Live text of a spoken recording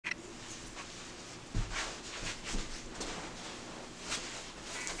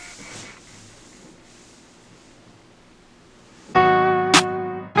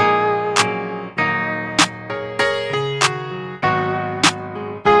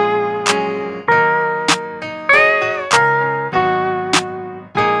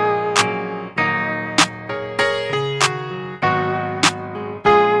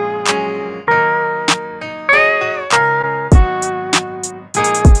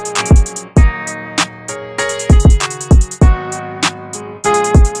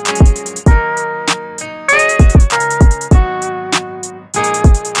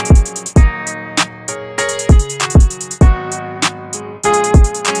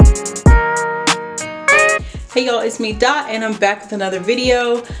Hey y'all, it's me Dot and I'm back with another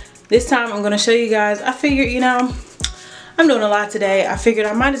video. This time I'm gonna show you guys, I figured, you know, I'm doing a lot today. I figured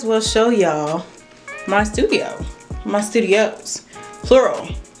I might as well show y'all my studios, plural,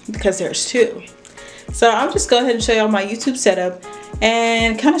 because there's two. So I'm just go ahead and show y'all my YouTube setup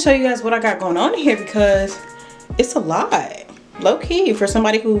and kind of show you guys what I got going on here because it's a lot, low key, for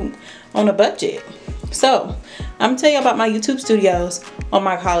somebody who on a budget. So I'm gonna tell you about my YouTube studios on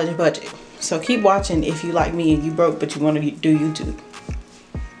my college budget. So keep watching if you like me and you broke but you want to do YouTube.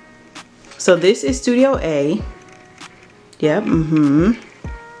 So this is Studio A. Yep,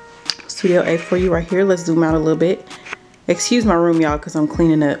 Studio A for you right here. Let's zoom out a little bit. Excuse my room, y'all, because I'm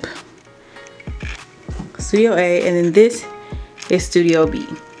cleaning up. Studio A, and then this is Studio B.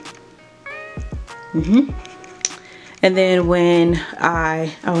 And then when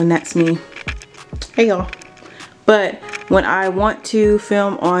and that's me. Hey y'all. But when I want to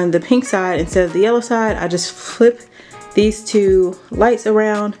film on the pink side instead of the yellow side, I just flip these two lights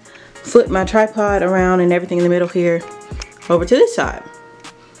around, flip my tripod around and everything in the middle here over to this side.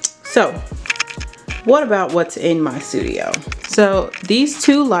 So what about what's in my studio? So these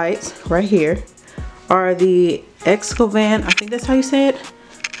two lights right here are the Exovan, I think that's how you say it.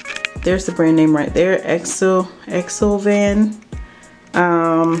 There's the brand name right there, Exovan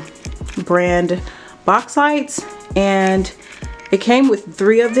brand box lights, and it came with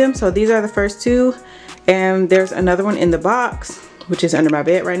 3 of them. So these are the first 2, and there's another one in the box which is under my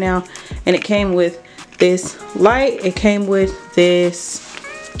bed right now, and it came with this light, it came with this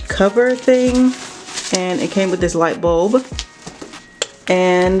cover thing, and it came with this light bulb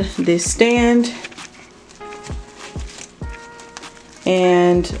and this stand,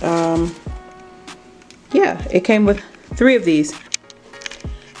 and yeah, it came with 3 of these.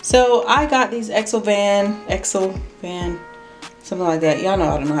 So I got these Exovan, something like that. Y'all know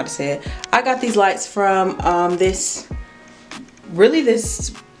I don't know how to say it. I got these lights from this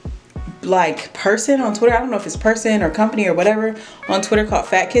like person on Twitter. I don't know if it's person or company or whatever on Twitter called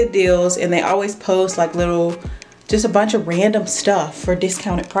Fat Kid Deals, and they always post like just a bunch of random stuff for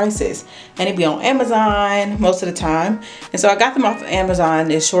discounted prices, and it'd be on Amazon most of the time. And so I got them off of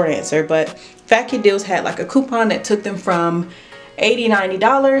Amazon is short answer, but Fat Kid Deals had like a coupon that took them from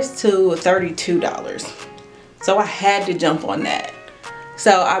 $80–90 to $32. So I had to jump on that.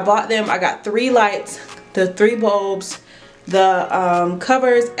 So I bought them. I got 3 lights, the 3 bulbs, the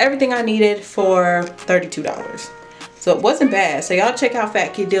covers, everything I needed for $32. So it wasn't bad. So y'all check out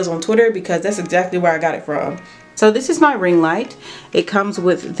Fat Kid Deals on Twitter because that's exactly where I got it from. So this is my ring light. It comes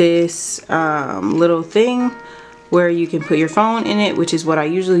with this little thing where you can put your phone in it, which is what I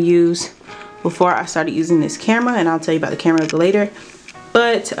usually use before I started using this camera, and I'll tell you about the camera later.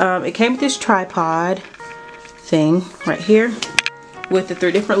 But it came with this tripod thing right here with the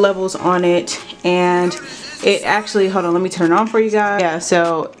 3 different levels on it, and it actually, hold on, let me turn it on for you guys. Yeah,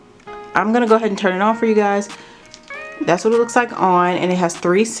 so I'm gonna go ahead and turn it on for you guys. That's what it looks like on, and it has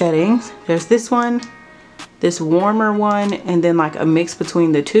 3 settings. There's this one, this warmer one, and then like a mix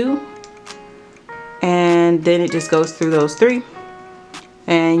between the 2, and then it just goes through those 3.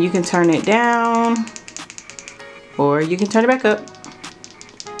 And you can turn it down or you can turn it back up.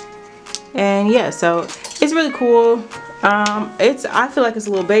 And yeah, so it's really cool. I feel like it's a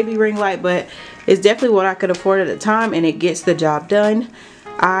little baby ring light, but it's definitely what I could afford at the time, and it gets the job done.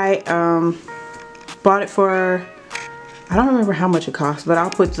 I bought it for, I don't remember how much it cost, but I'll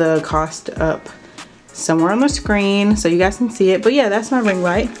put the cost up somewhere on the screen so you guys can see it. But yeah, that's my ring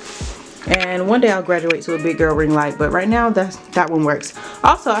light. And one day I'll graduate to a big girl ring light, but right now that one works.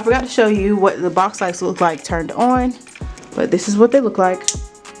 Also, I forgot to show you what the box lights look like turned on, but this is what they look like.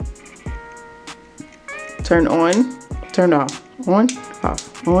 Turn on, turn off, on,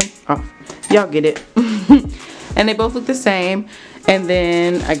 off, on, off. Y'all get it. And they both look the same. And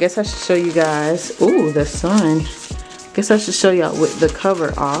then I guess I should show you guys, ooh, the sun. Guess I should show y'all with the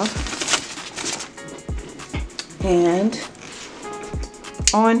cover off. And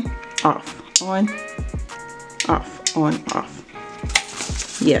on, off, on, off, on,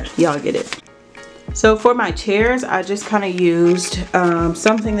 off. Yeah, y'all get it. So for my chairs, I just kind of used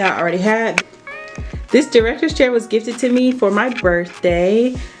something that I already had. This director's chair was gifted to me for my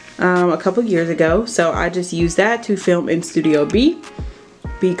birthday a couple years ago. So I just used that to film in Studio B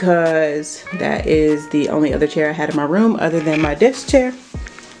because that is the only other chair I had in my room other than my desk chair,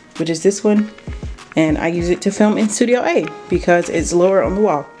 which is this one. And I use it to film in Studio A because it's lower on the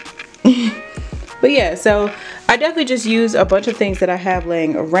wall. But yeah, so I definitely just use a bunch of things that I have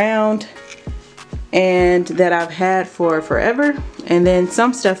laying around and that I've had for forever, and then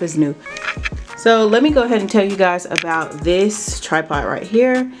some stuff is new. So let me go ahead and tell you guys about this tripod right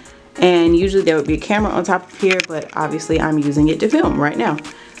here. and usually there would be a camera on top of here, but obviously I'm using it to film right now.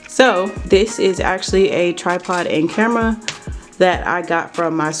 So this is actually a tripod and camera that I got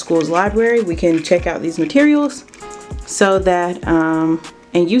from my school's library. We can check out these materials so that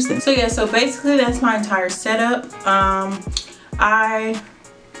and use them. So yeah, so basically that's my entire setup. I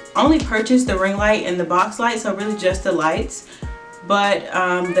only purchased the ring light and the box light, so really just the lights. But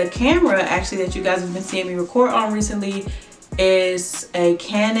the camera actually that you guys have been seeing me record on recently is a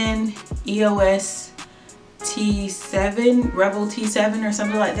Canon EOS T7, Rebel T7 or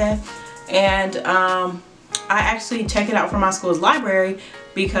something like that. And I actually check it out from my school's library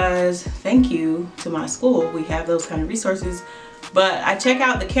because thank you to my school, we have those kind of resources. But I check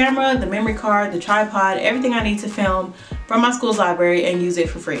out the camera, the memory card, the tripod, everything I need to film from my school's library and use it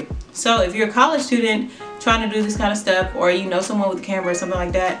for free. So if you're a college student trying to do this kind of stuff, or you know someone with a camera or something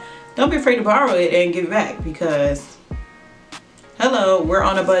like that, don't be afraid to borrow it and give it back, because hello, we're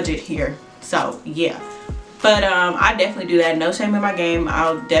on a budget here. So yeah, but I definitely do that. No shame in my game.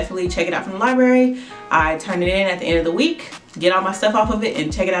 I'll definitely check it out from the library. I turn it in at the end of the week, get all my stuff off of it,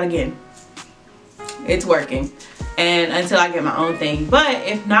 and check it out again. It's working, and until I get my own thing. But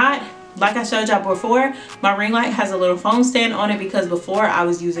if not, like I showed y'all before, my ring light has a little phone stand on it because before I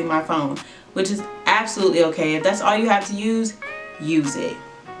was using my phone, which is absolutely okay. If that's all you have to use it.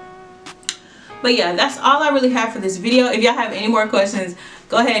 But yeah, that's all I really have for this video. If y'all have any more questions,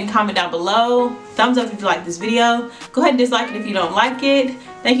 go ahead and comment down below. Thumbs up if you like this video. Go ahead and dislike it if you don't like it.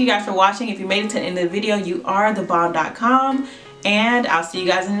 Thank you guys for watching. If you made it to the end of the video, you are the BOMB.com. And I'll see you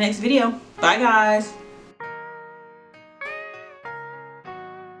guys in the next video. Bye guys.